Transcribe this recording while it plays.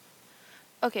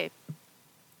Okay,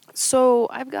 so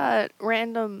I've got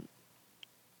random.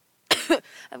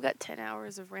 I've got 10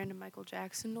 hours of random Michael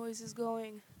Jackson noises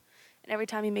going, and every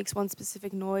time he makes one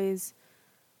specific noise,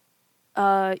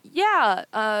 I'm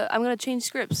gonna change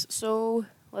scripts. So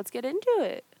let's get into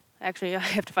it. Actually, I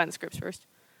have to find the scripts first.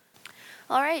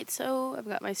 All right, so I've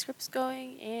got my scripts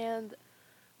going, and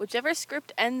whichever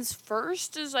script ends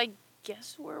first is, I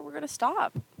guess, where we're gonna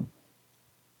stop.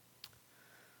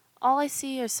 All I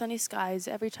see are sunny skies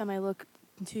every time I look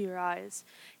into your eyes.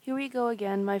 Here we go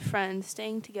again, my friend,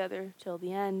 staying together till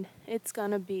the end. It's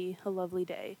gonna be a lovely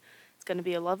day. It's gonna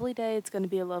be a lovely day. It's gonna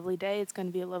be a lovely day. It's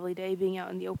gonna be a lovely day being out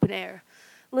in the open air.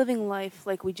 Living life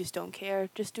like we just don't care.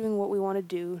 Just doing what we want to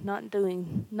do, not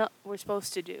what we're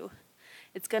supposed to do.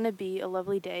 It's gonna be a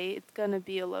lovely day. It's gonna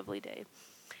be a lovely day.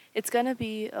 It's gonna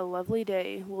be a lovely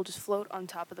day. We'll just float on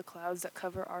top of the clouds that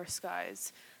cover our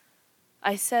skies.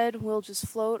 I said we'll just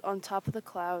float on top of the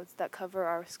clouds that cover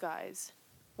our skies.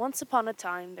 Once upon a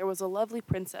time there was a lovely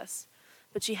princess,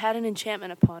 but she had an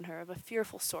enchantment upon her of a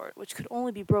fearful sort, which could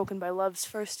only be broken by love's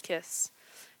first kiss.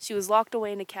 She was locked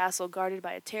away in a castle guarded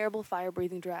by a terrible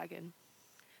fire-breathing dragon.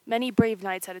 Many brave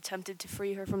knights had attempted to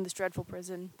free her from this dreadful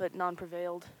prison, but none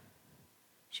prevailed.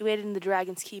 She waited in the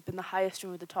dragon's keep in the highest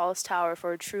room of the tallest tower for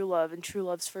her true love and true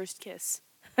love's first kiss.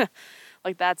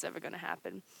 Like that's ever gonna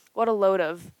happen. What a load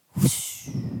of...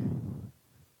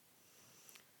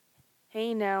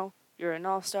 Hey now, you're an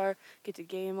all-star, get the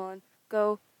game on,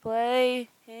 go play,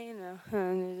 hey now.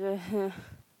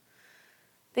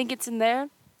 Think it's in there?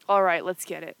 Alright, let's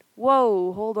get it.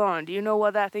 Whoa, hold on, do you know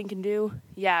what that thing can do?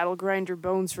 Yeah, it'll grind your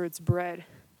bones for its bread.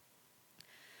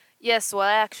 Yes, well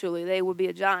actually, they would be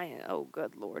a giant. Oh,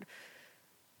 good lord.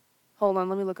 Hold on,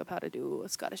 let me look up how to do a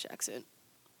Scottish accent.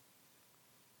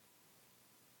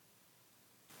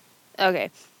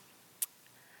 Okay.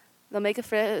 They'll make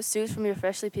a suit from your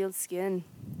freshly peeled skin.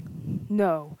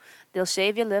 No. They'll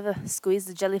shave your liver, squeeze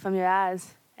the jelly from your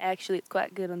eyes. Actually, it's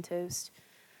quite good on toast.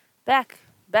 Back,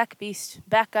 beast,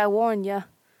 back, I warn ya.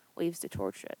 Waves the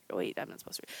torch at... Wait, I'm not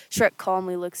supposed to... Shrek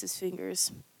calmly licks his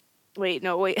fingers. Wait.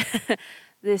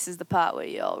 This is the part where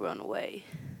y'all run away.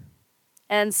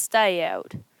 And stay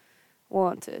out.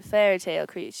 Wanted fairy tale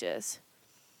creatures.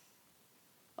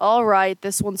 All right,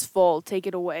 this one's full. Take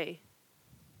it away.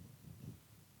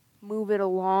 Move it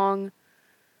along.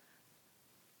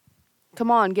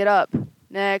 Come on, get up.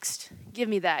 Next. Give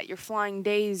me that. Your flying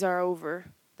days are over.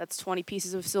 That's 20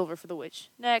 pieces of silver for the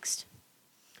witch. Next.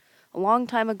 A long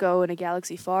time ago in a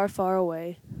galaxy far, far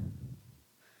away,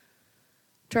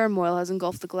 turmoil has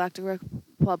engulfed the Galactic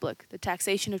Republic. The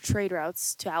taxation of trade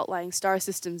routes to outlying star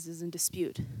systems is in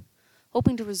dispute.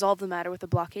 Hoping to resolve the matter with a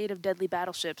blockade of deadly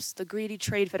battleships, the greedy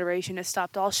Trade Federation has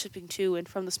stopped all shipping to and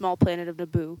from the small planet of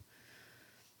Naboo.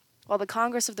 While the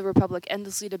Congress of the Republic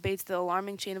endlessly debates the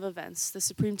alarming chain of events, the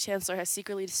Supreme Chancellor has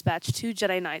secretly dispatched 2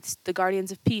 Jedi Knights, the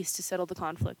Guardians of Peace, to settle the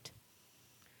conflict.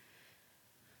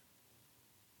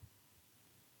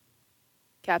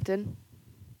 Captain?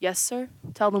 Yes, sir?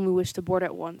 Tell them we wish to board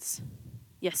at once.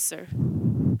 Yes, sir.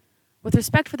 With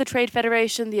respect for the Trade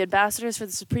Federation, the ambassadors for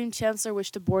the Supreme Chancellor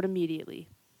wish to board immediately.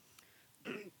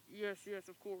 Yes,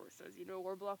 of course. As you know,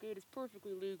 our blockade is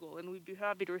perfectly legal, and we'd be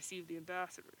happy to receive the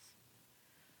ambassadors.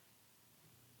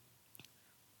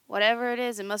 Whatever it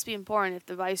is, it must be important if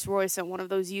the Viceroy sent one of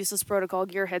those useless protocol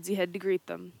gearheads he had to greet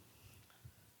them.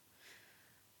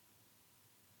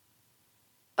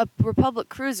 A Republic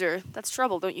cruiser? That's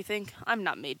trouble, don't you think? I'm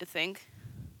not made to think.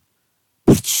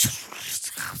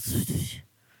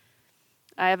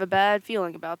 I have a bad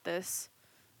feeling about this.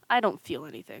 I don't feel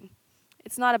anything.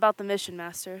 It's not about the mission,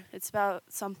 Master. It's about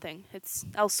something. It's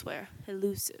elsewhere.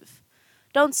 Elusive.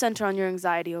 Don't center on your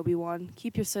anxiety, Obi-Wan.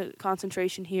 Keep your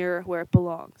concentration here where it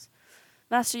belongs.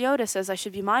 Master Yoda says I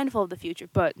should be mindful of the future,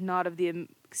 but not of the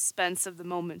expense of the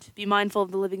moment. Be mindful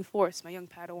of the living force, my young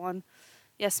Padawan.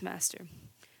 Yes, Master.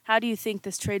 How do you think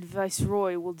this trade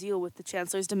viceroy will deal with the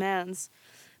Chancellor's demands?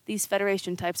 These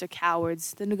Federation types are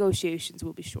cowards. The negotiations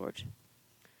will be short.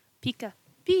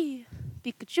 Pikachu.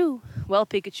 Well,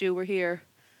 Pikachu, we're here.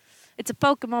 It's a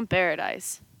Pokemon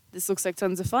paradise. This looks like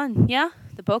tons of fun, yeah?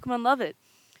 The Pokemon love it.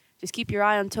 Just keep your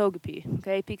eye on Togepi,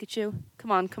 okay, Pikachu?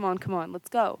 Come on, let's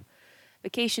go.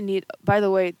 Vacation need... By the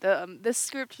way, this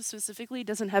script specifically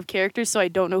doesn't have characters, so I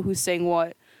don't know who's saying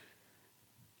what.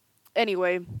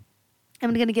 Anyway,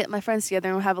 I'm going to get my friends together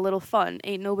and we'll have a little fun.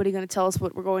 Ain't nobody going to tell us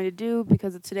what we're going to do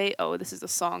because of today. Oh, this is the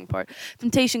song part.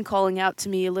 Temptation calling out to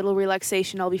me, a little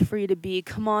relaxation I'll be free to be.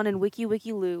 Come on and wiki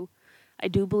loo. I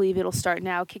do believe it'll start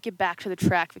now. Kick it back to the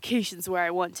track. Vacation's where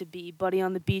I want to be. Buddy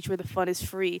on the beach where the fun is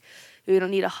free. We don't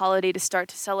need a holiday to start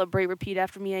to celebrate. Repeat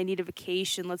after me. I need a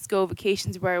vacation. Let's go.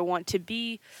 Vacation's where I want to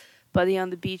be. Buddy on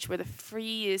the beach where the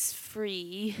free is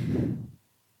free.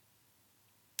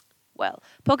 Well,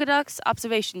 Pokedex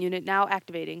observation unit now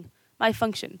activating. My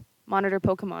function. Monitor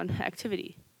Pokemon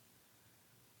activity.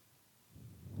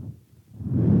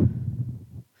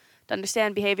 To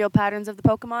understand behavioral patterns of the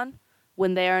Pokemon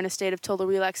when they are in a state of total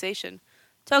relaxation.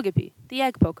 Togepi, the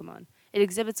egg Pokemon. It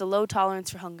exhibits a low tolerance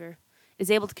for hunger. It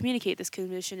is able to communicate this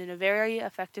condition in a very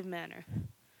effective manner.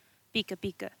 Pika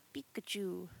Pika,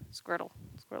 Pikachu, Squirtle,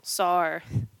 Squirtle,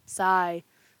 Sigh,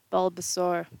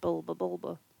 Bulbasaur,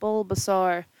 Bulba,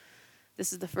 Bulbasaur.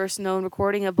 This is the first known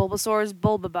recording of Bulbasaur's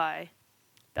Bulbaby.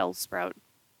 Bellsprout,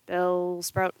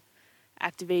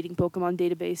 activating Pokemon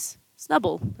database.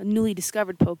 Snubble, a newly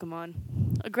discovered Pokemon.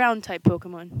 A ground-type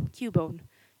Pokemon. Cubone,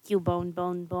 Cubone.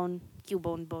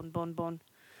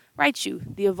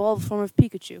 Raichu, the evolved form of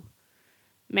Pikachu.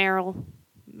 Marill,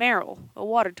 a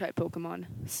water-type Pokemon.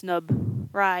 Snub,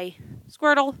 Rye,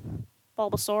 Squirtle,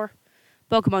 Bulbasaur.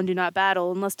 Pokemon do not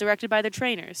battle unless directed by their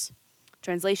trainers.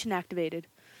 Translation activated.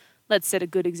 Let's set a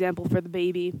good example for the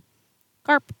baby.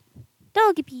 Carp,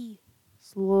 Togepi.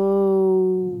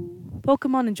 Slow.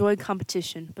 Pokemon enjoy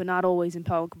competition, but not always in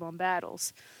Pokemon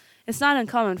battles. It's not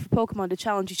uncommon for Pokemon to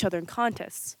challenge each other in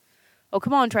contests. Oh,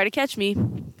 come on, try to catch me.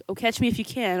 Oh, catch me if you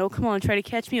can. Oh, come on, try to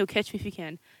catch me. Oh, catch me if you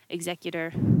can.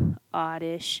 Executor,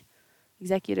 Oddish.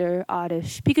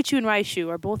 Pikachu and Raichu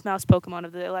are both mouse Pokemon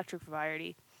of the electric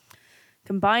variety.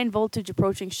 Combined voltage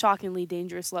approaching shockingly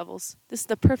dangerous levels. This is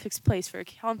the perfect place for a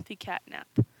comfy cat nap.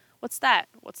 What's that?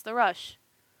 What's the rush?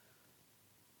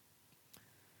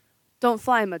 Don't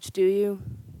fly much, do you?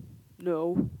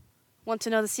 No. Want to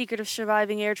know the secret of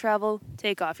surviving air travel?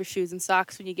 Take off your shoes and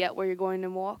socks when you get where you're going to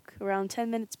walk. Around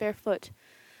 10 minutes barefoot.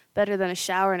 Better than a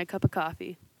shower and a cup of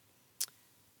coffee.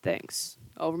 Thanks.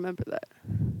 I'll remember that.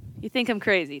 You think I'm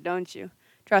crazy, don't you?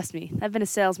 Trust me, I've been a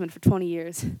salesman for 20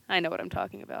 years. I know what I'm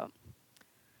talking about.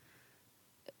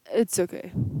 It's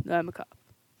okay. I'm a cop.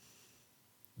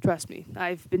 Trust me,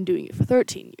 I've been doing it for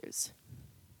 13 years.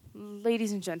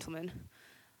 Ladies and gentlemen,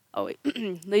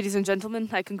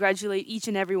 I congratulate each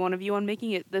and every one of you on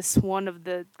making it this one of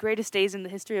the greatest days in the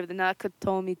history of the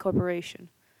Nakatomi Corporation.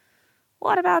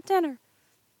 What about dinner?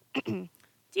 Do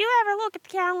you ever look at the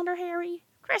calendar, Harry?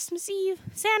 Christmas Eve,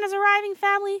 Santa's arriving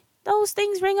family, those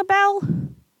things ring a bell?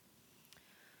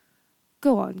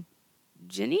 Go on.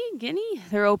 Guinea?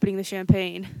 They're opening the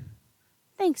champagne.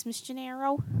 Thanks, Miss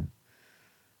Gennaro.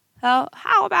 How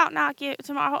about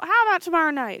tomorrow? How about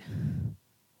tomorrow night?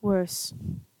 Worse.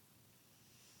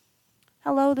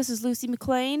 Hello, this is Lucy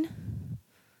McLean.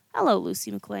 Hello,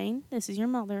 Lucy McLean. This is your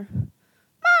mother.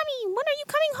 Mommy, when are you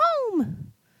coming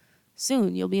home?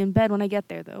 Soon. You'll be in bed when I get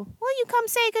there, though. Will you come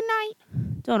say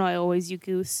goodnight? Don't I always, you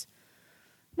goose?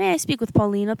 May I speak with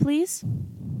Paulina, please?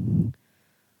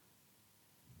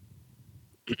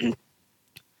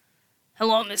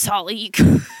 Hello, Miss Holly.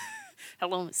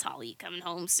 Hello, Miss Holly. You coming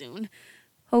home soon?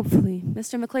 Hopefully.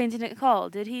 Mr. McLean didn't call,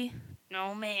 did he?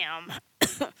 No, ma'am.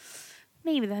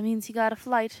 Maybe that means he got a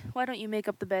flight. Why don't you make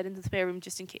up the bed in the spare room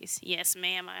just in case? Yes,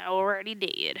 ma'am, I already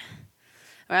did.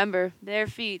 Remember, bare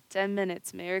feet, 10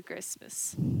 minutes. Merry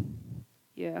Christmas.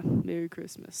 Yeah, Merry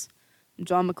Christmas.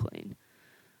 John McLean.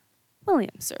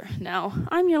 William, sir. Now,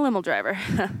 I'm your limo driver.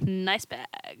 Nice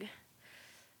bag.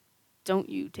 Don't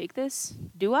you take this?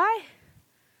 Do I?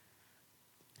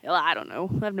 Hell, I don't know.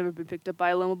 I've never been picked up by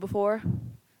a limo before.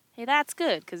 Hey, that's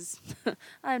good, because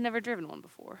I've never driven one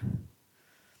before.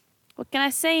 What can I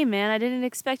say, man? I didn't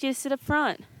expect you to sit up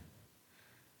front.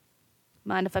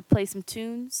 Mind if I play some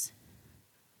tunes?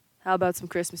 How about some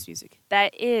Christmas music?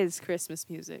 That is Christmas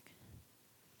music.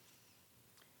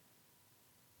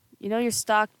 You know you're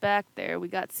stocked back there. We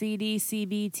got CD,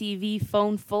 CB, TV,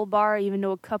 phone, full bar, even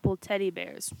know a couple of teddy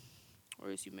bears. Or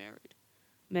is you married?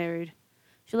 Married.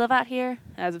 You live out here?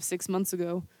 As of 6 months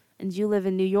ago. And you live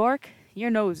in New York? You're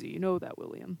nosy. You know that,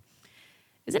 William.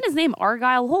 Isn't his name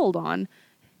Argyle? Hold on.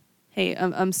 Hey,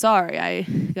 I'm sorry. I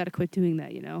gotta quit doing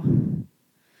that, you know.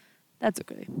 That's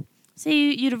okay.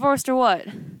 See, you divorced or what?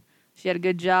 She had a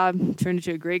good job, turned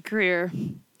into a great career.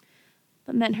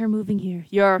 But meant her moving here.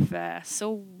 You're fast.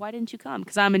 So why didn't you come?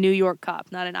 Because I'm a New York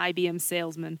cop, not an IBM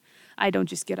salesman. I don't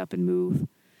just get up and move.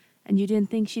 And you didn't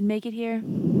think she'd make it here?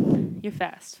 You're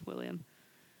fast, William.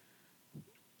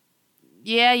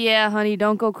 Yeah, honey,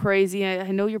 don't go crazy. I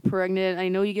know you're pregnant. I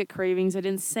know you get cravings. I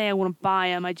didn't say I want to buy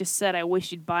them. I just said I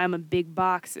wish you'd buy them in big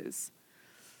boxes.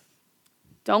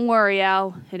 Don't worry,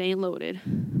 Al. It ain't loaded.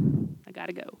 I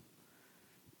gotta go.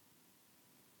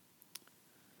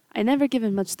 I never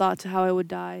given much thought to how I would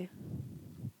die,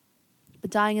 but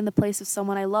dying in the place of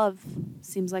someone I love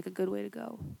seems like a good way to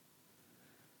go.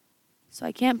 So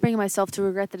I can't bring myself to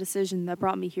regret the decision that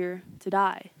brought me here to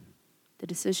die, the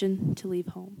decision to leave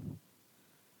home.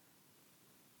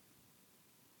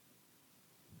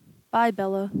 Bye,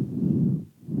 Bella.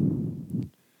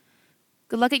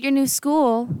 Good luck at your new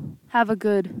school. Have a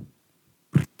good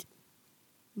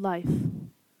life.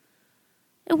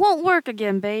 It won't work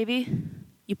again, baby.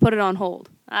 You put it on hold.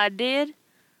 I did?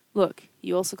 Look,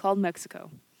 you also called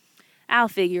Mexico. I'll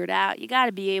figure it out. You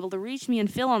gotta be able to reach me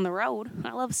and Phil on the road.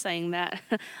 I love saying that.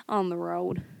 On the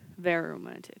road. Very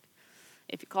romantic.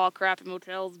 If you call crappy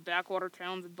motels, backwater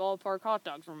towns, and ballpark hot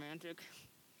dogs romantic.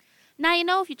 Now you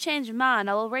know if you change your mind,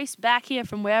 I'll race back here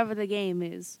from wherever the game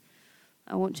is.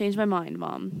 I won't change my mind,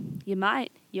 Mom. You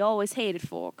might. You always hated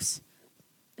forks.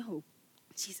 Oh,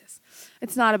 Jesus.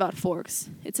 It's not about forks.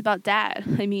 It's about Dad.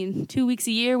 I mean, 2 weeks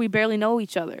a year, we barely know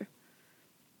each other.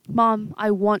 Mom,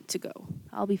 I want to go.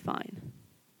 I'll be fine.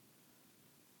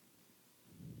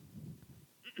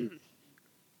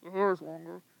 Your hair's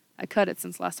longer. I cut it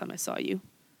since last time I saw you.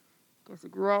 Guess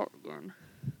it grew out again.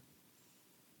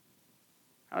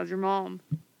 How's your mom?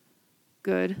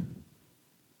 Good.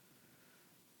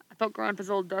 I put Grandpa's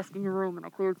old desk in your room and I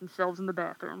cleared some shelves in the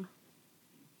bathroom.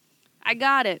 I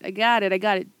got it.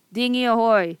 Dinghy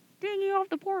ahoy. Dinghy off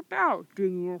the port bow.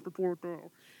 Dinghy off the port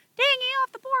bow. Dinghy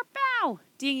off the port bow.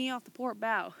 Dinghy off the port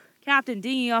bow. Captain,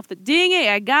 dinghy off the dinghy.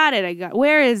 I got it.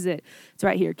 Where is it? It's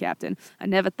right here, Captain. I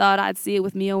never thought I'd see it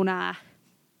with me own eye.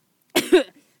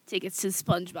 Tickets to the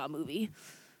SpongeBob movie.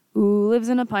 Who lives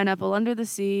in a pineapple under the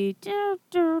sea?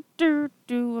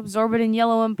 Absorbent and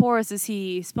yellow and porous is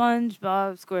he.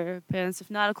 SpongeBob SquarePants.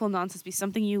 If nautical nonsense be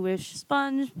something you wish.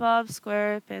 SpongeBob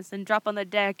SquarePants. Then drop on the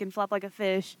deck and flop like a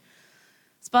fish.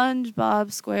 SpongeBob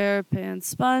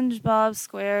SquarePants. SpongeBob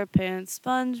SquarePants.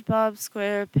 SpongeBob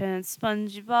SquarePants.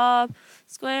 SpongeBob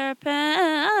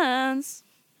SquarePants.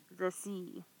 The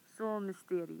sea. So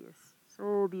mysterious.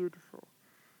 So beautiful.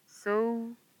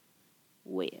 So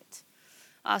wet.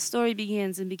 Our story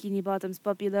begins in Bikini Bottom's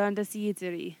popular undersea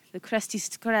eatery, the Krusty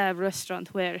Krab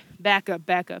restaurant where... Back up.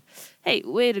 Hey,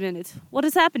 wait a minute. What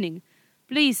is happening?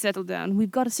 Please settle down.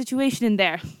 We've got a situation in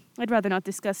there. I'd rather not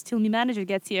discuss till my manager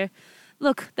gets here.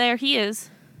 Look, there he is.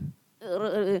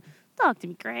 Talk to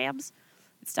me, Krabs.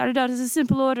 It started out as a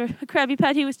simple order, a Krabby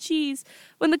Patty with cheese.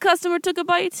 When the customer took a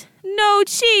bite, no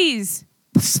cheese!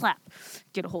 Slap.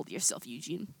 Get a hold of yourself,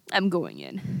 Eugene. I'm going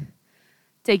in.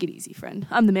 Take it easy, friend.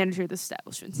 I'm the manager of this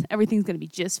establishment. Everything's gonna be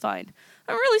just fine.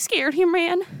 I'm really scared here,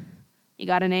 man. You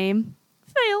got a name?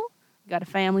 Phil. You got a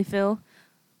family, Phil?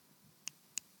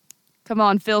 Come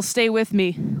on, Phil, stay with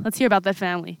me. Let's hear about that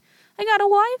family. I got a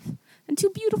wife and 2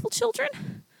 beautiful children.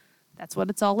 That's what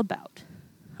it's all about.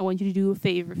 I want you to do a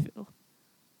favor, Phil.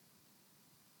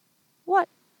 What?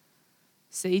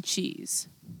 Say cheese.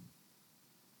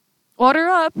 Order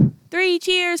up. 3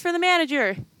 cheers for the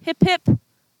manager. Hip, hip.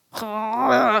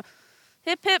 Hip,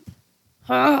 hip.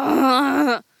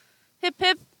 Hip,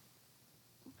 hip.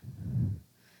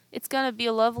 It's gonna be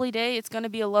a lovely day. It's gonna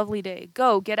be a lovely day.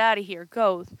 Go, get out of here.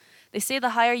 Go. They say the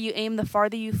higher you aim, the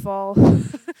farther you fall.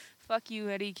 Fuck you,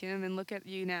 Eddie Kim, and look at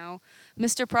you now.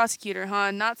 Mr. Prosecutor,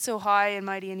 huh? Not so high and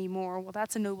mighty anymore. Well,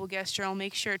 that's a noble gesture. I'll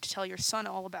make sure to tell your son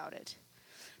all about it.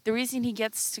 The reason he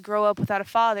gets to grow up without a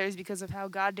father is because of how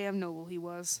goddamn noble he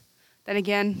was. Then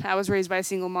again, I was raised by a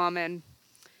single mom, and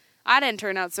I didn't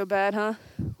turn out so bad, huh?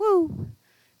 Woo!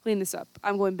 Clean this up.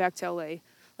 I'm going back to L.A.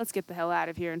 Let's get the hell out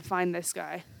of here and find this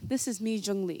guy. This is me,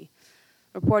 Jung Lee,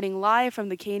 reporting live from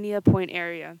the Kania Point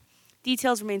area.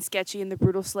 Details remain sketchy in the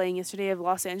brutal slaying yesterday of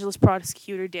Los Angeles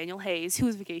prosecutor Daniel Hayes, who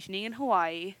was vacationing in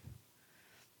Hawaii.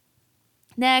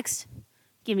 Next.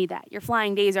 Give me that. Your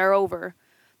flying days are over.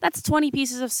 That's 20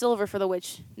 pieces of silver for the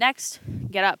witch. Next.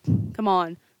 Get up. Come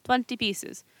on. 20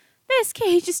 pieces. This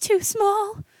cage is too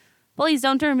small. Please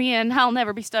don't turn me in. I'll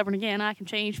never be stubborn again. I can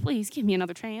change. Please give me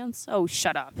another chance. Oh,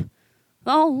 shut up.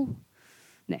 Oh.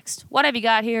 Next. What have you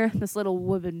got here? This little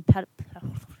wooden puppet.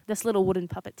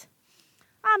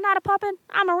 I'm not a puppet.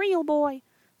 I'm a real boy.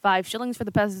 5 shillings for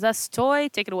the possessed toy.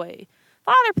 Take it away.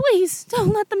 Father, please,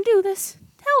 don't let them do this.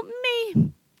 Help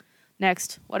me.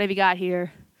 Next. What have you got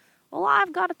here? Well,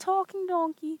 I've got a talking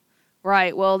donkey.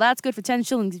 Right, well, that's good for 10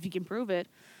 shillings if you can prove it.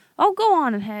 Oh, go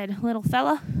on ahead, little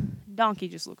fella. Donkey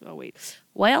just looked... Oh, wait.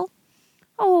 Well?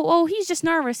 Oh, he's just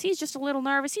nervous. He's just a little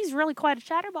nervous. He's really quite a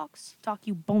chatterbox. Talk,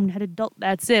 you boneheaded dolt.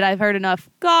 That's it. I've heard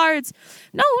enough. Guards.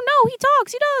 No, he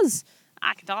talks. He does.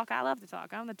 I can talk. I love to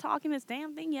talk. I'm the talkingest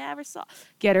damn thing you ever saw.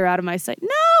 Get her out of my sight. No,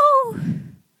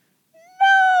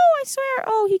 I swear.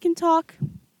 Oh, he can talk.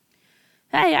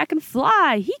 Hey, I can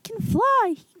fly. He can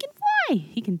fly. He can fly.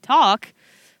 He can talk.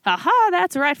 Ha,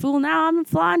 that's right, fool. Now I'm a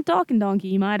flying talking donkey.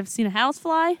 You might have seen a house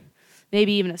fly.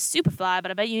 Maybe even a super fly,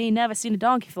 but I bet you ain't never seen a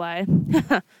donkey fly.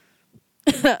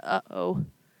 Uh-oh.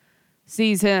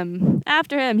 Seize him.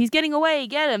 After him. He's getting away.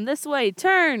 Get him. This way.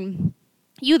 Turn.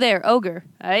 You there, ogre.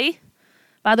 Eh?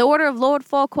 By the order of Lord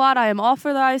Falquat, I am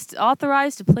authorized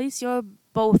to place your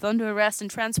both under arrest and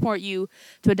transport you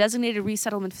to a designated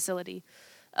resettlement facility.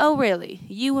 Oh, really?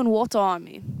 You and what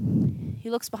army? He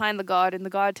looks behind the guard, and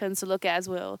the guard turns to look as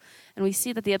well, and we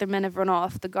see that the other men have run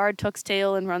off. The guard tucks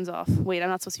tail and runs off. Wait, I'm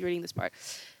not supposed to be reading this part.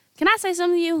 Can I say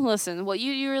something to you? Listen, what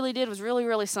you really did was really,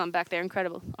 really something back there.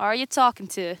 Incredible. Are you talking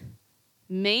to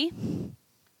me?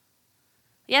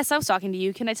 Yes, I was talking to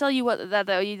you. Can I tell you what that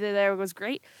you did there was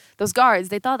great? Those guards,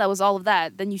 they thought that was all of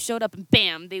that. Then you showed up and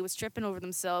bam, they was tripping over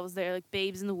themselves. They're like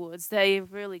babes in the woods. They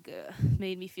really good.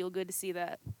 Made me feel good to see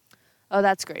that. Oh,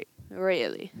 that's great.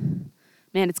 Really.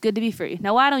 Man, it's good to be free.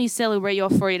 Now, why don't you celebrate your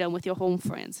freedom with your home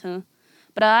friends, huh?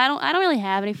 But I don't really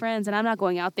have any friends, and I'm not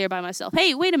going out there by myself.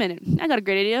 Hey, wait a minute. I got a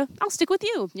great idea. I'll stick with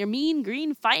you. Your mean,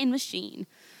 green, fighting machine.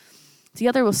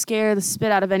 Together we'll scare the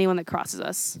spit out of anyone that crosses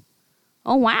us.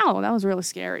 Oh, wow. That was really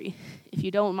scary. If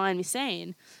you don't mind me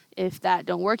saying, if that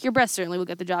don't work, your breath certainly will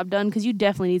get the job done, because you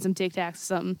definitely need some Tic Tacs or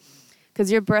something.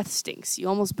 Because your breath stinks. You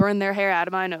almost burned their hair out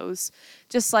of my nose.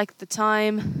 Just like the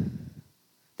time...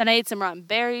 Then I ate some rotten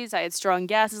berries. I had strong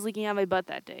gases leaking out my butt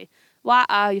that day. Why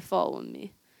are you following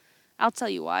me? I'll tell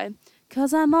you why.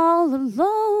 'Cause I'm all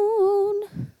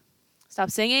alone. Stop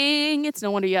singing. It's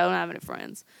no wonder you don't have any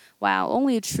friends. Wow,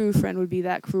 only a true friend would be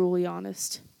that cruelly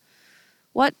honest.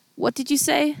 What did you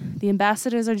say? The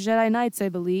ambassadors are Jedi Knights, I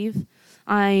believe.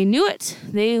 I knew it.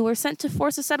 They were sent to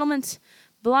force a settlement.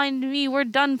 Blind me, we're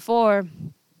done for.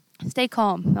 Stay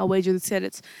calm. I'll wager the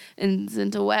Senate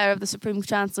isn't aware of the Supreme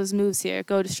Chancellor's moves here.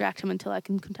 Go distract him until I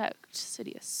can contact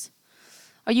Sidious.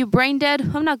 Are you brain dead?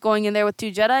 I'm not going in there with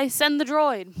 2 Jedi. Send the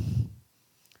droid.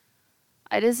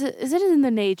 Is it in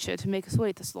their nature to make us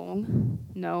wait this long?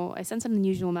 No, I sense an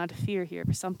unusual amount of fear here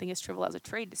for something as trivial as a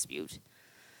trade dispute.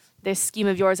 This scheme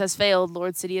of yours has failed,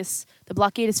 Lord Sidious. The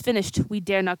blockade is finished. We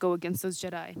dare not go against those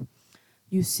Jedi.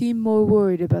 You seem more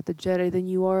worried about the Jedi than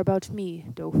you are about me,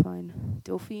 Dauphine.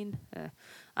 Dauphine?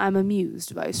 I'm amused,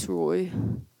 Viceroy.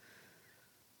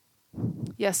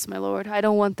 Yes, my lord. I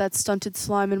don't want that stunted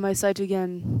slime in my sight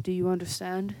again. Do you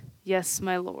understand? Yes,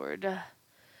 my lord.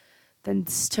 Then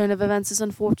this turn of events is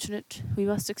unfortunate. We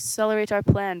must accelerate our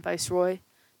plan, Viceroy.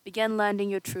 Begin landing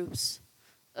your troops.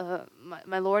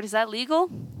 My lord, is that legal?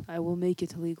 I will make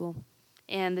it legal.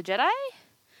 And the Jedi?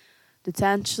 The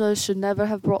Chancellor should never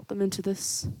have brought them into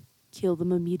this. Kill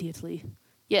them immediately.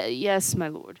 Yes, my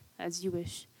lord, as you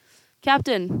wish.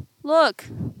 Captain, look!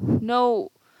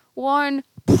 No, Warren.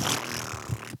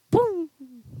 Boom!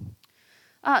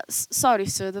 Sorry,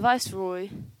 sir, the Viceroy.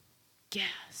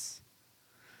 Gas.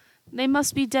 They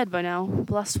must be dead by now.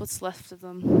 Bless what's left of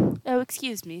them. Oh,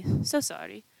 excuse me. So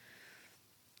sorry.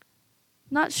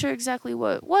 Not sure exactly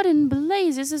what in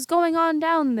blazes is going on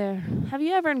down there. Have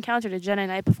you ever encountered a Jedi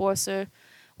Knight before, sir?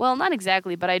 Well, not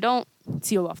exactly, but I don't...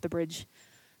 Seal off the bridge.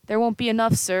 There won't be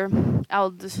enough, sir.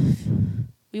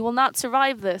 We will not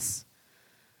survive this.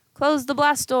 Close the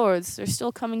blast doors. They're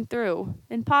still coming through.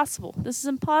 Impossible. This is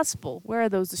impossible. Where are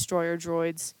those destroyer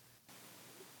droids?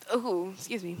 Oh,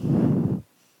 excuse me.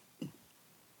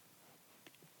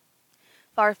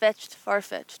 Far-fetched.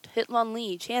 Hitlon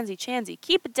Lee, Chansey,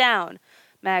 keep it down.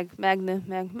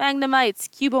 Magnemites,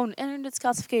 Cubone entered its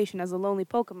classification as a lonely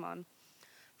Pokemon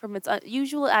from its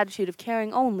unusual attitude of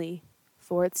caring only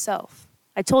for itself.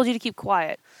 I told you to keep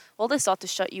quiet. Well, this ought to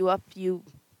shut you up, you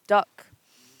duck.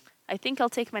 I think I'll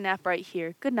take my nap right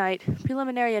here. Good night.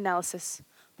 Preliminary analysis.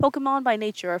 Pokemon by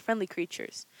nature are friendly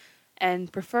creatures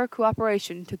and prefer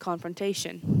cooperation to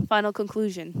confrontation. Final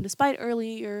conclusion. Despite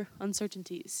earlier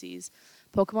uncertainties,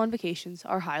 Pokemon vacations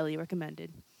are highly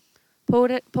recommended.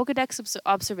 Pokedex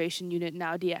observation unit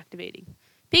now deactivating.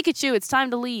 Pikachu, it's time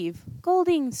to leave.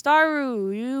 Golding,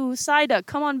 Staru, you Psyduck,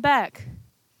 come on back.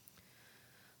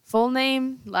 Full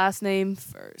name, last name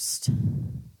first.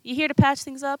 You here to patch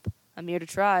things up? I'm here to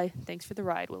try. Thanks for the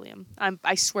ride, William.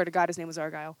 I swear to God his name was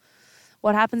Argyle.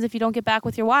 What happens if you don't get back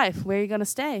with your wife? Where are you going to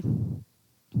stay?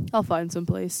 I'll find some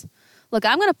place. Look,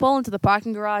 I'm going to pull into the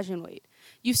parking garage and wait.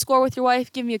 You score with your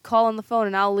wife, give me a call on the phone,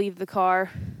 and I'll leave the car.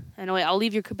 And wait, I'll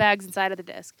leave your bags inside of the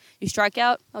desk. You strike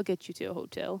out, I'll get you to a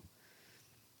hotel.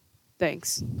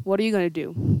 Thanks. What are you going to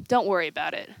do? Don't worry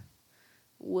about it.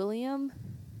 William?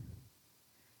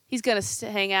 He's going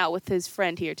to hang out with his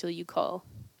friend here till you call.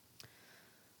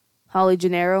 Holly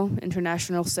Gennaro,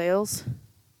 International Sales.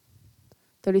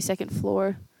 32nd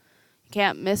floor.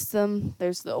 Can't miss them.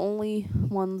 There's the only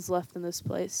ones left in this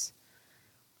place.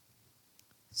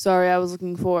 Sorry, I was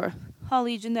looking for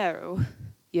Holly Gennaro.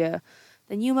 Yeah,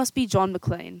 then you must be John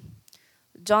McClane.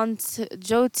 Joe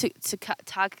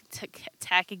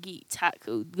Takagi.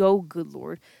 Oh, good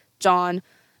lord. John,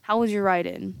 how was your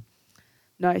write-in?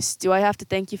 Nice. Do I have to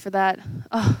thank you for that?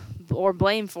 Or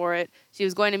blame for it? She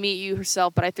was going to meet you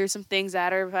herself, but I threw some things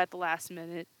at her at the last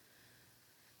minute.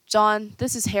 John,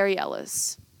 this is Harry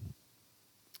Ellis.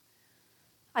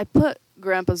 I put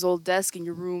Grandpa's old desk in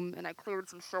your room, and I cleared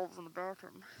some shelves in the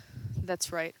bathroom.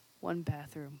 That's right, one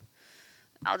bathroom.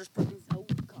 I'll just put these. Oh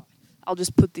God! I'll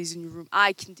just put these in your room.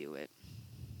 I can do it.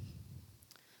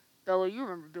 Bella, you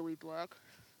remember Billy Black?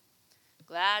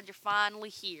 Glad you're finally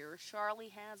here.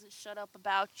 Charlie hasn't shut up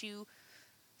about you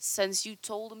since you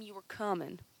told him you were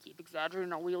coming. Keep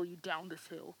exaggerating, I'll wheel you down this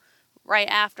hill. Right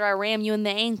after I ram you in the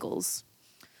ankles.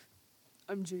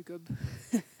 I'm Jacob.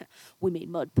 We made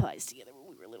mud pies together when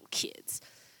we were little kids.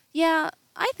 Yeah,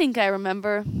 I think I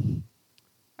remember.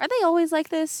 Are they always like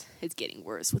this? It's getting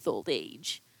worse with old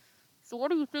age. So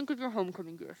what do you think of your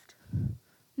homecoming gift?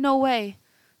 No way.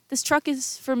 This truck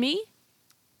is for me?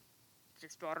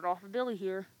 Just bought it off of Billy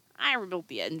here. I rebuilt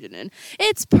the engine in.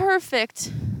 It's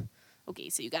perfect. Okay,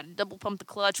 so you gotta double pump the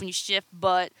clutch when you shift,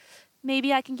 but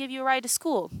maybe I can give you a ride to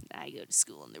school. I go to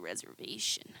school on the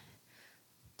reservation.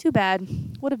 Too bad.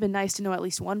 Would have been nice to know at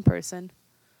least one person.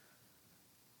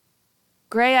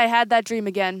 Gray, I had that dream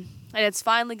again, and it's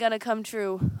finally gonna come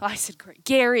true. I said Gray.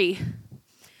 Gary.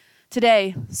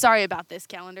 Today, sorry about this,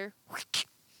 calendar.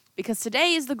 Because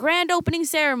today is the grand opening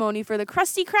ceremony for the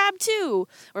Krusty Krab 2,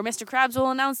 where Mr. Krabs will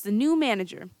announce the new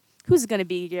manager. Who's it going to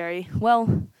be, Gary?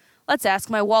 Well, let's ask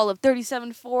my wall of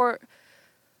 37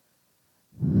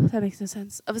 that makes no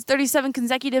sense. Of his 37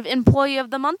 consecutive Employee of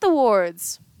the Month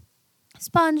awards.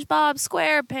 SpongeBob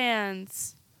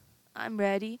SquarePants. I'm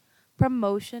ready.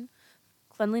 Promotion.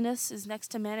 Cleanliness is next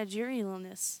to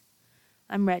managerialness.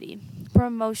 I'm ready.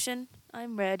 Promotion.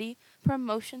 I'm ready.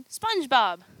 Promotion.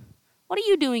 SpongeBob! What are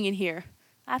you doing in here?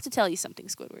 I have to tell you something,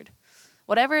 Squidward.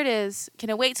 Whatever it is, can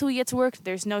it wait till we get to work?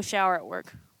 There's no shower at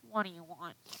work. What do you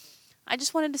want? I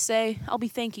just wanted to say I'll be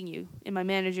thanking you in my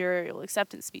managerial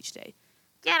acceptance speech day.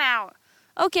 Get out!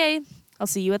 Okay, I'll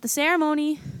see you at the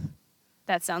ceremony.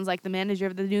 That sounds like the manager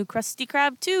of the new Krusty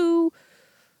Krab 2.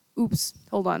 Oops,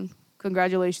 hold on.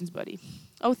 Congratulations, buddy.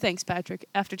 Oh, thanks, Patrick.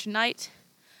 After tonight,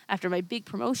 after my big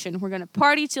promotion, we're going to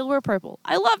party till we're purple.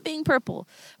 I love being purple.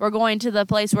 We're going to the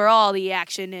place where all the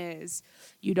action is.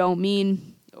 You don't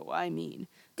mean? Oh, I mean.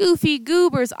 Goofy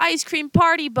Goober's ice cream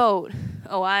party boat.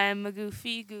 Oh, I'm a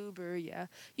goofy goober, yeah.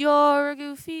 You're a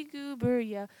goofy goober,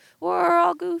 yeah. We're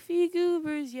all goofy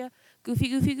goobers, yeah. Goofy,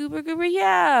 goofy, goober, goober,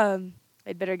 yeah.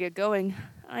 I'd better get going.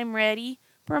 I'm ready.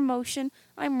 Promotion.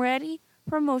 I'm ready.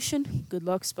 Promotion. Good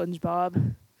luck,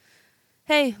 SpongeBob.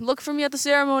 Hey, look for me at the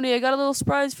ceremony. I got a little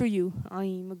surprise for you.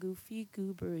 I'm a goofy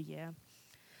goober, yeah.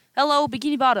 Hello,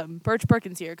 Bikini Bottom. Birch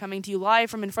Perkins here, coming to you live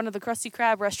from in front of the Krusty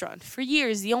Krab restaurant. For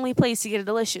years, the only place to get a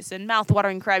delicious and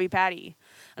mouth-watering Krabby Patty.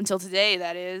 Until today,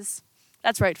 that is.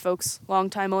 That's right, folks.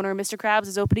 Longtime owner Mr. Krabs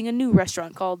is opening a new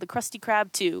restaurant called the Krusty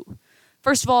Krab 2.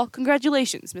 First of all,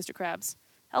 congratulations, Mr. Krabs.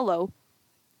 Hello.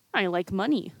 I like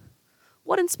money.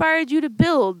 What inspired you to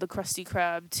build the Krusty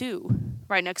Krab 2,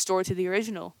 right next door to the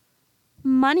original?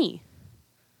 Money.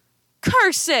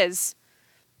 Curses!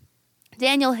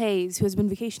 Daniel Hayes, who has been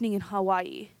vacationing in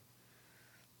Hawaii.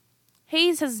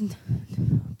 Hayes has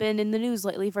been in the news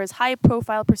lately for his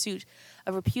high-profile pursuit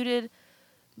of reputed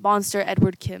monster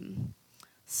Edward Kim.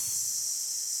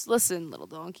 Listen, little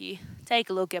donkey, take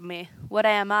a look at me. What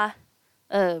am I?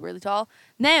 Really tall?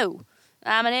 No,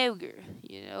 I'm an ogre.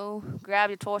 You know, grab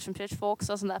your torch and pitchforks.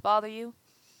 Doesn't that bother you?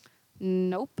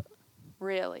 Nope.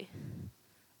 Really?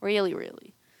 Really,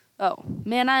 really. Oh,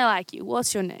 man, I like you.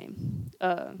 What's your name?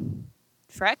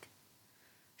 Shrek?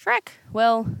 Shrek?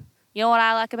 Well, you know what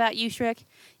I like about you, Shrek?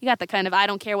 You got the kind of I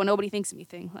don't care what nobody thinks of me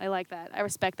thing. I like that. I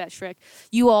respect that, Shrek.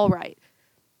 You all right.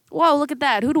 Whoa, look at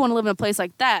that. Who'd want to live in a place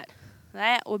like that?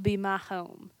 That would be my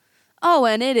home. Oh,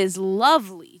 and it is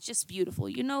lovely. Just beautiful.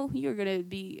 You know, you're going to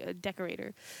be a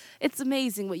decorator. It's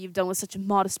amazing what you've done with such a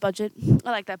modest budget. I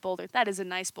like that boulder. That is a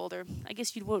nice boulder. I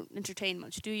guess you won't entertain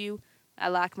much, do you? I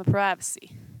like my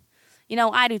privacy. You know,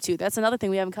 I do too. That's another thing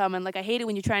we have in common. Like, I hate it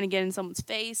when you're trying to get in someone's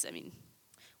face. I mean,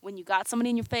 when you got somebody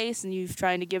in your face and you're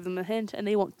trying to give them a hint and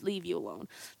they won't leave you alone.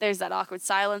 There's that awkward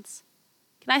silence.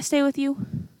 Can I stay with you?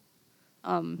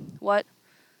 What?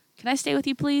 Can I stay with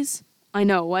you, please? I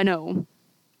know.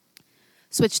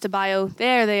 Switch to bio.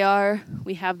 There they are.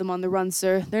 We have them on the run,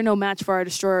 sir. They're no match for our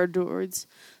destroyer droids.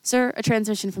 Sir, a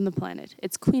transmission from the planet.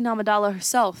 It's Queen Amidala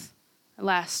herself. At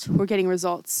last, we're getting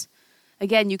results.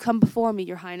 Again, you come before me,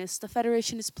 Your Highness. The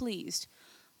Federation is pleased.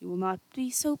 You will not be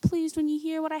so pleased when you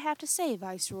hear what I have to say,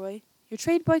 Viceroy. Your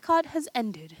trade boycott has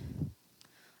ended.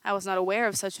 I was not aware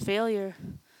of such failure.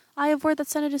 I have word that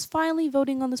Senate is finally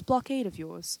voting on this blockade of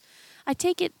yours. I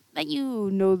take it that you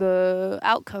know the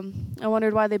outcome. I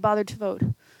wondered why they bothered to vote.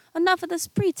 Enough of this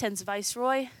pretense,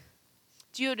 Viceroy.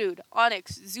 Geodude,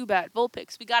 Onyx, Zubat,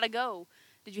 Vulpix, we gotta go.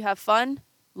 Did you have fun?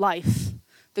 Life.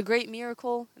 The great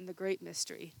miracle and the great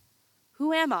mystery.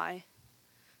 Who am I?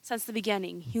 Since the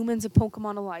beginning, humans and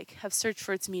Pokemon alike have searched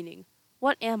for its meaning.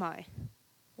 What am I?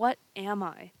 What am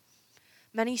I?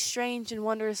 Many strange and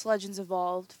wondrous legends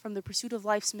evolved from the pursuit of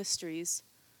life's mysteries.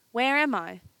 Where am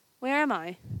I? Where am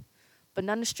I? But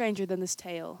none is stranger than this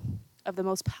tale of the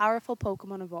most powerful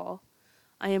Pokemon of all.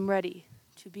 I am ready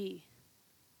to be.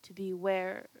 To be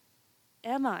where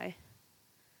am I?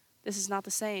 This is not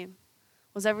the same.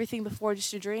 Was everything before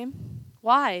just a dream?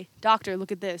 Why? Doctor,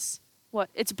 look at this. What?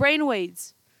 It's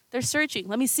brainwaves. They're searching.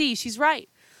 Let me see. She's right.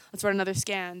 Let's run another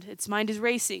scan. Its mind is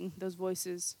racing, those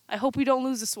voices. I hope we don't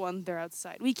lose this one. They're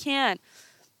outside. We can't.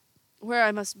 Where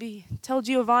I must be. Tell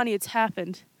Giovanni it's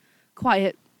happened.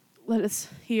 Quiet. Let us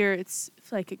hear its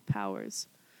psychic powers.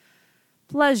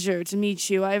 Pleasure to meet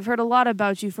you. I've heard a lot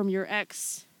about you from your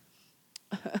ex.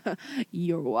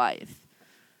 Your wife.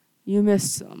 You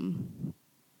missed some.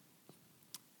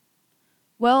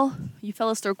 Well, you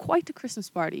fellas throw quite a Christmas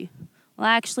party. Well,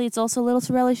 actually, it's also a little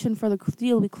to relish in for the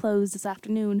deal we closed this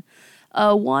afternoon.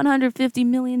 A $150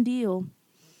 million deal.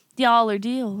 Dollar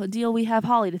deal. A deal we have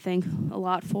Holly to thank a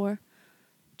lot for.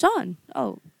 John,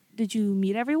 oh, did you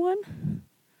meet everyone?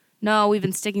 No, we've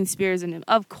been sticking spears in him.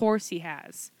 Of course he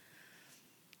has.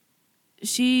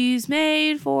 She's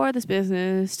made for this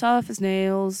business, tough as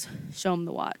nails. Show him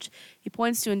the watch. He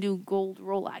points to a new gold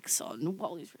Rolex on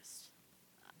Wally's wrist.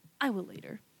 I will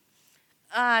later.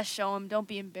 Show him. Don't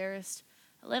be embarrassed.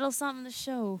 A little something to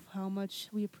show how much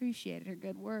we appreciated her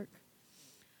good work.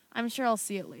 I'm sure I'll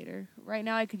see it later. Right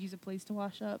now I could use a place to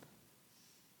wash up.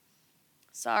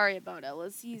 Sorry about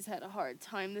Ellis. He's had a hard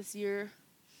time this year.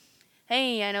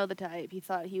 Hey, I know the type. He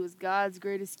thought he was God's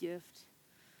greatest gift.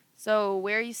 So,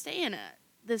 where are you staying at?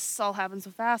 This all happened so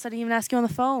fast, I didn't even ask you on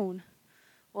the phone.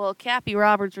 Well, Cappy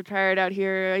Roberts retired out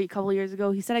here a couple years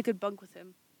ago. He said I could bunk with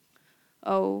him.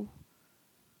 Oh.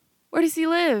 Where does he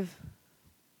live?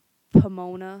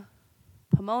 Pomona.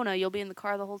 Pomona, you'll be in the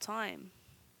car the whole time.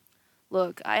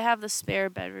 Look, I have the spare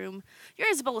bedroom.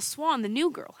 You're Isabella Swan, the new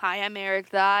girl. Hi, I'm Eric,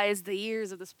 the eyes, the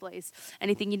ears of this place.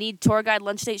 Anything you need, tour guide,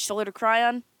 lunch date, shoulder to cry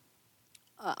on?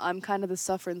 I'm kind of the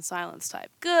suffer in silence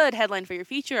type. Good headline for your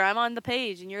feature. I'm on the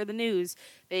page, and you're the news.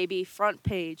 Baby, front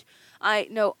page.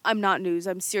 No, I'm not news.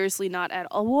 I'm seriously not at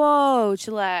all. Whoa,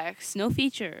 chillax. No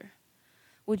feature.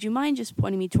 Would you mind just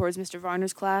pointing me towards Mr.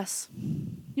 Varner's class?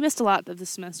 You missed a lot of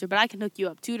this semester, but I can hook you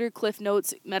up. Tutor, cliff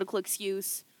notes, medical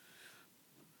excuse.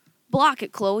 Block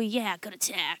it, Chloe. Yeah, good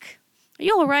attack. Are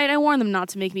you all right? I warned them not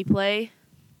to make me play.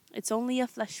 It's only a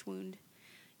flesh wound.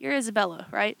 You're Isabella,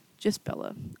 right? Just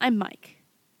Bella. I'm Mike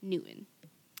Newton.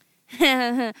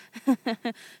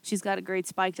 She's got a great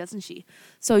spike, doesn't she?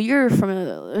 So you're from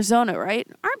Arizona, right?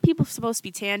 Aren't people supposed to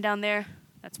be tan down there?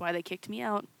 That's why they kicked me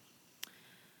out.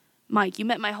 Mike, you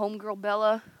met my homegirl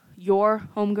Bella? Your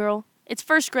homegirl? It's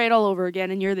first grade all over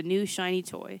again, and you're the new shiny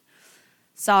toy.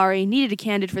 Sorry, needed a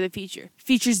candid for the feature.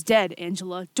 Feature's dead,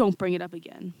 Angela. Don't bring it up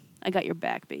again. I got your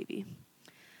back, baby.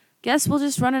 Guess we'll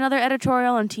just run another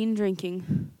editorial on teen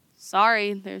drinking.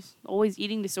 Sorry, there's always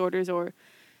eating disorders or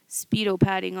speedo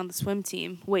padding on the swim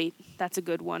team. Wait, that's a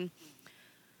good one.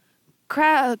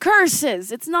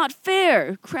 Curses! It's not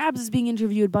fair! Krabs is being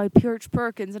interviewed by Pirch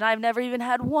Perkins, and I've never even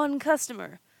had one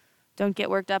customer. Don't get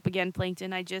worked up again,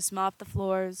 Plankton. I just mopped the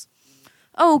floors.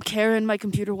 Oh, Karen, my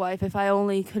computer wife, if I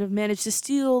only could have managed to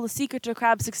steal the secret to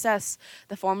crab success,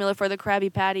 the formula for the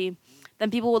Krabby Patty.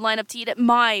 Then people would line up to eat at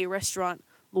my restaurant.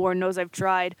 Lord knows I've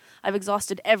tried. I've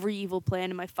exhausted every evil plan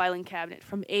in my filing cabinet,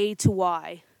 from A to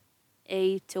Y.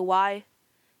 A to Y?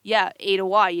 Yeah, A to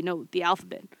Y, you know, the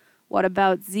alphabet. What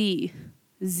about Z?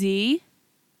 Z?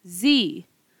 Z.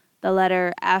 The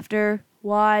letter after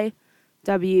Y.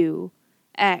 W.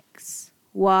 X.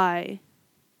 Y.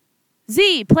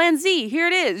 Z, Plan Z, here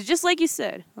it is, just like you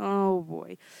said. Oh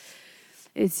boy.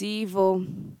 It's evil.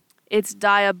 It's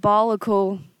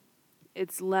diabolical.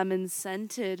 It's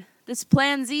lemon-scented. This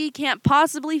Plan Z can't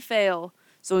possibly fail.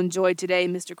 So enjoy today,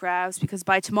 Mr. Krabs, because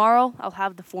by tomorrow, I'll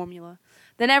have the formula.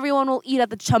 Then everyone will eat at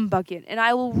the chum bucket, and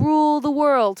I will rule the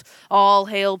world. All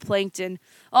hail Plankton.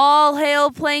 All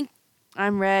hail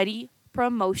I'm ready.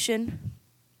 Promotion.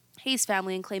 Hayes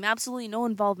family and claim absolutely no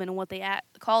involvement in what they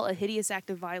call a hideous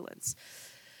act of violence.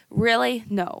 Really?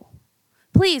 No.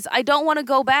 Please, I don't want to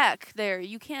go back there.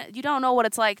 You don't know what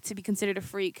it's like to be considered a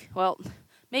freak. Well,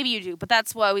 maybe you do, but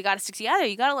that's why we gotta stick together.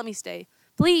 You gotta let me stay.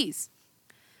 Please.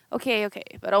 Okay,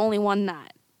 but only one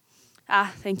night.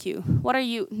 Ah, thank you. What are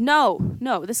you? No,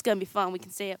 this is gonna be fun. We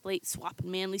can stay up late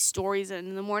swapping manly stories, and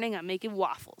in the morning I'm making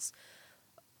waffles.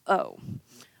 Oh.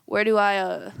 Where do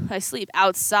I sleep?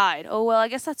 Outside. Oh, well, I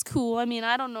guess that's cool. I mean,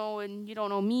 I don't know, and you don't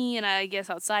know me, and I guess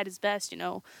outside is best,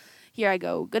 Here I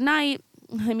go. Good night.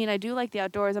 I mean, I do like the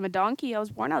outdoors. I'm a donkey. I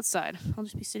was born outside. I'll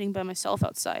just be sitting by myself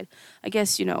outside. I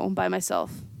guess, by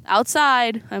myself.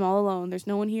 Outside. I'm all alone. There's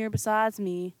no one here besides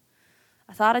me.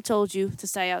 I thought I told you to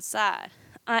stay outside.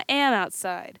 I am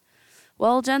outside.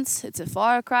 Well, gents, it's a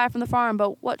far cry from the farm,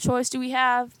 but what choice do we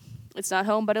have? It's not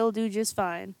home, but it'll do just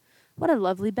fine. What a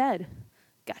lovely bed.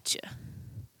 Gotcha.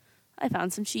 I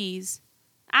found some cheese.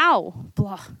 Ow!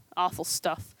 Blah. Awful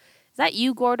stuff. Is that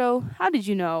you, Gordo? How did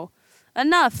you know?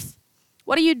 Enough!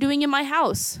 What are you doing in my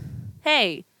house?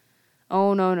 Hey!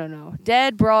 Oh, no.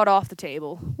 Dead broad off the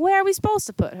table. Where are we supposed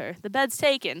to put her? The bed's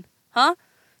taken. Huh?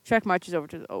 Shrek marches over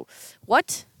to the... Oh.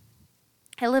 What?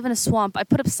 I live in a swamp. I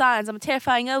put up signs. I'm a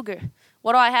terrifying ogre.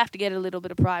 What do I have to get a little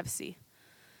bit of privacy?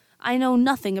 I know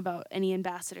nothing about any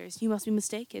ambassadors. You must be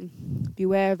mistaken.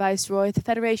 Beware, Viceroy. The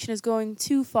Federation is going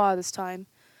too far this time.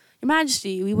 Your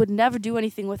Majesty, we would never do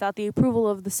anything without the approval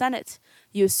of the Senate.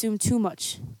 You assume too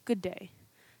much. Good day.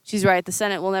 She's right. The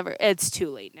Senate will never... It's too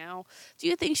late now. Do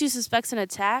you think she suspects an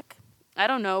attack? I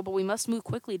don't know, but we must move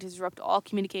quickly to disrupt all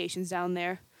communications down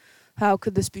there. How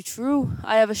could this be true?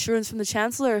 I have assurance from the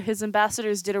Chancellor. His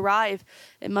ambassadors did arrive.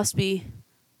 It must be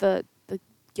the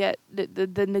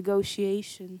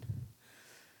negotiation.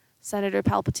 Senator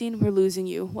Palpatine, we're losing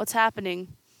you. What's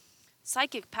happening?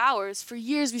 Psychic powers. For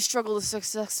years we struggled to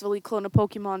successfully clone a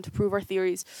Pokemon to prove our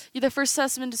theories. You're the first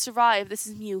specimen to survive. This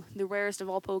is Mew, the rarest of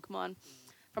all Pokemon.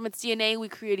 From its DNA, we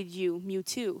created you,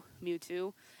 Mewtwo.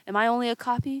 Mewtwo. Am I only a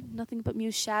copy? Nothing but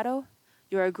Mew's shadow?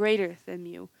 You are greater than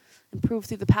Mew. Improved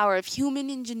through the power of human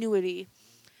ingenuity.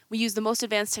 We use the most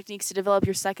advanced techniques to develop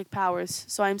your psychic powers,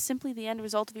 so I am simply the end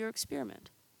result of your experiment.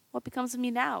 What becomes of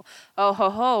me now? Oh ho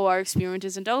ho, our experiment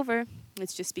isn't over.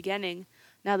 It's just beginning.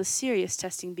 Now the serious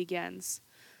testing begins.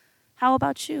 How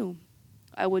about you?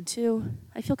 I would too.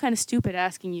 I feel kind of stupid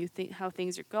asking you how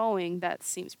things are going. That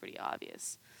seems pretty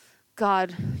obvious.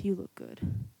 God, you look good.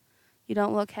 You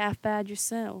don't look half bad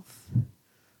yourself.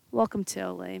 Welcome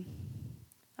to LA.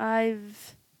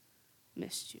 I've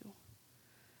missed you.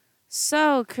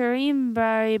 So, Kareem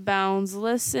Barry Bounds.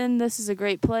 Listen, this is a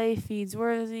great play. Feeds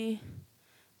worthy.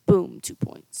 Boom, 2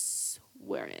 points.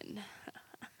 We're in.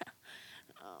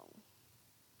 Oh.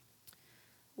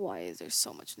 Why is there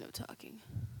so much no talking?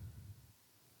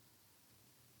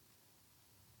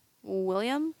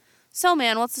 William? So,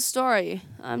 man, what's the story?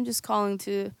 I'm just calling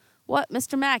to... What,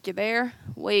 Mr. Mack, you there?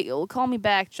 Wait, well, call me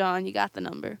back, John. You got the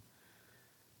number.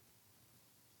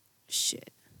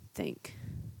 Shit. Think.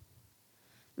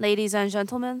 Ladies and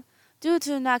gentlemen, due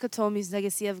to Nakatomi's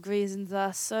legacy of greed in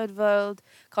the third world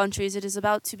countries, it is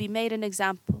about to be made an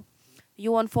example.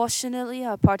 You, unfortunately,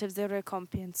 are part of the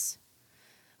recompense.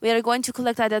 We are going to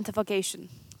collect identification.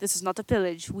 This is not a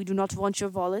pillage. We do not want your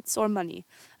wallets or money.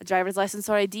 A driver's license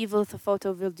or ID with a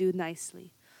photo will do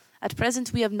nicely. At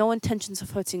present, we have no intentions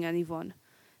of hurting anyone.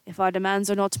 If our demands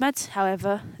are not met,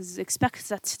 however, expect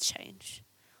that to change.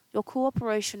 Your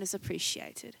cooperation is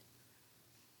appreciated.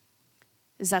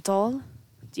 Is that all?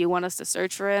 Do you want us to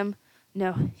search for him?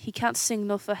 No, he can't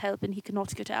signal for help and he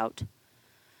cannot get out.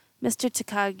 Mr.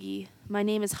 Takagi, my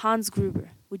name is Hans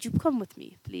Gruber. Would you come with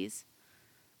me, please?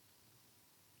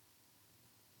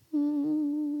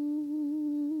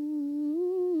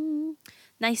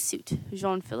 Nice suit.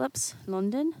 Jean Phillips,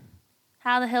 London.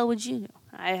 How the hell would you know?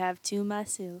 I have two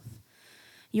myself.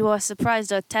 You are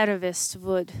surprised a terrorist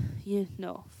would,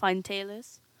 find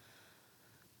tailors?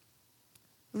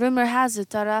 Rumor has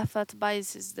it Arafat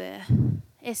buys is there.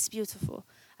 It's beautiful.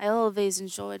 I always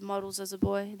enjoyed models as a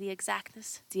boy. The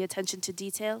exactness, the attention to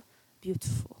detail.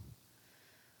 Beautiful.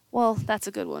 Well, that's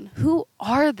a good one. Who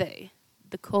are they?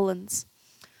 The Cullens.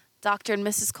 Dr. and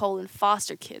Mrs. Cullen,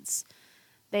 foster kids.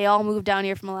 They all moved down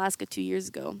here from Alaska 2 years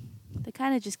ago. They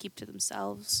kind of just keep to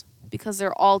themselves because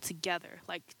they're all together,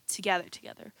 like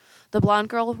together. The blonde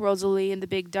girl, Rosalie, and the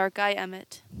big dark guy,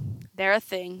 Emmett. They're a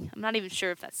thing. I'm not even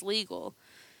sure if that's legal.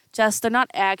 Just, they're not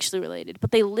actually related,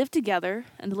 but they live together,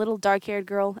 and the little dark-haired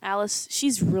girl, Alice,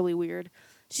 she's really weird.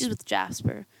 She's with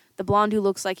Jasper, the blonde who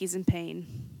looks like he's in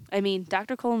pain. I mean,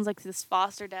 Dr. Cullen's like this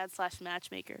foster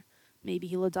dad/matchmaker. Maybe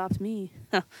he'll adopt me.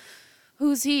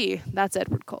 Who's he? That's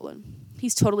Edward Cullen.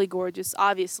 He's totally gorgeous,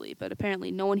 obviously, but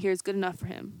apparently no one here is good enough for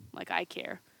him. Like I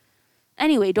care.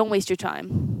 Anyway, don't waste your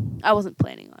time. I wasn't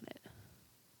planning on it.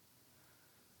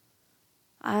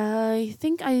 I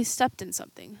think I stepped in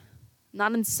something.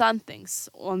 Not in something,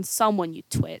 on someone, you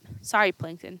twit. Sorry,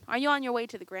 Plankton. Are you on your way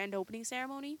to the grand opening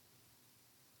ceremony?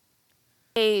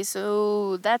 Okay,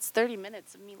 so that's 30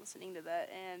 minutes of me listening to that,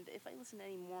 and if I listen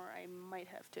any more, I might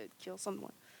have to kill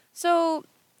someone. So,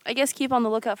 I guess keep on the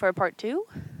lookout for a part 2.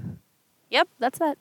 Yep, that's that.